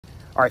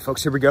All right,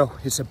 folks, here we go.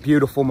 It's a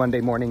beautiful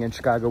Monday morning in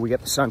Chicago. We got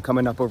the sun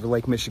coming up over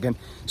Lake Michigan.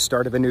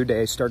 Start of a new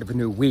day, start of a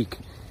new week.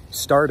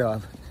 Start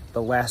of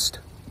the last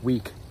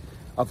week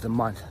of the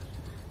month.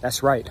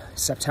 That's right,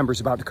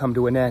 September's about to come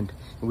to an end,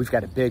 and we've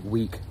got a big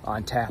week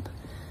on tap.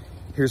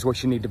 Here's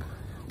what you need to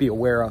be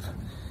aware of.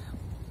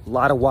 A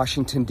lot of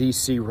Washington,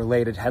 D.C.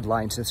 related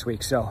headlines this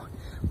week. So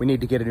we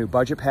need to get a new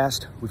budget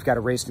passed. We've got to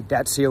raise the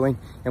debt ceiling,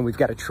 and we've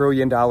got a $1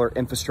 trillion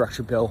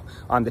infrastructure bill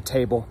on the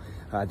table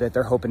that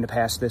they're hoping to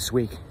pass this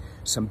week.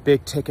 Some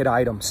big ticket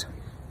items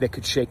that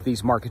could shake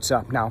these markets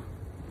up. Now,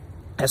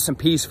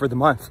 S&Ps for the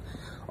month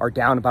are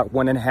down about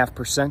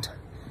 1.5%.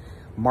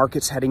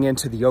 Markets heading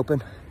into the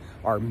open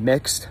are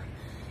mixed.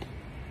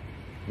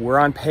 We're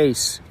on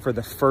pace for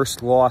the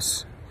first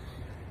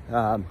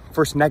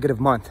negative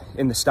month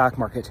in the stock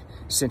market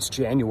since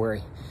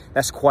January.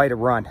 That's quite a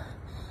run.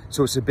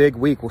 So it's a big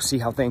week. We'll see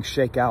how things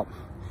shake out.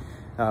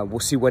 We'll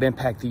see what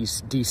impact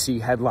these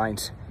DC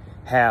headlines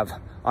have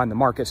on the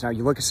markets. Now,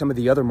 you look at some of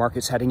the other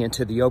markets heading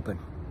into the open.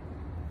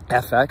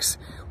 FX,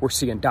 we're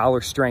seeing dollar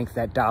strength.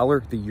 That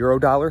dollar, the euro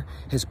dollar,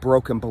 has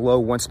broken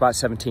below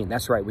 1.17.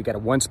 That's right, we got a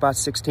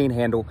 1.16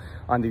 handle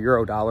on the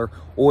euro dollar.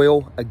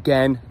 Oil,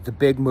 again, the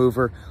big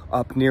mover,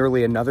 up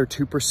nearly another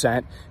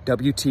 2%.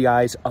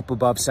 WTI's up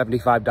above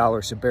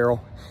 $75 a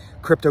barrel.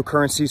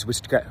 Cryptocurrencies,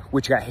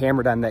 which got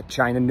hammered on that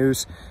China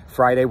news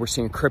Friday, we're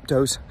seeing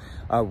cryptos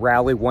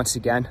rally once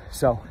again.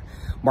 So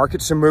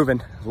markets are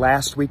moving.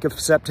 Last week of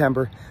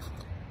September,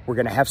 we're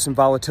going to have some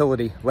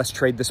volatility. Let's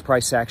trade this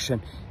price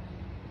action.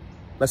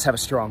 Let's have a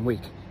strong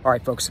week. All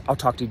right, folks, I'll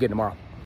talk to you again tomorrow.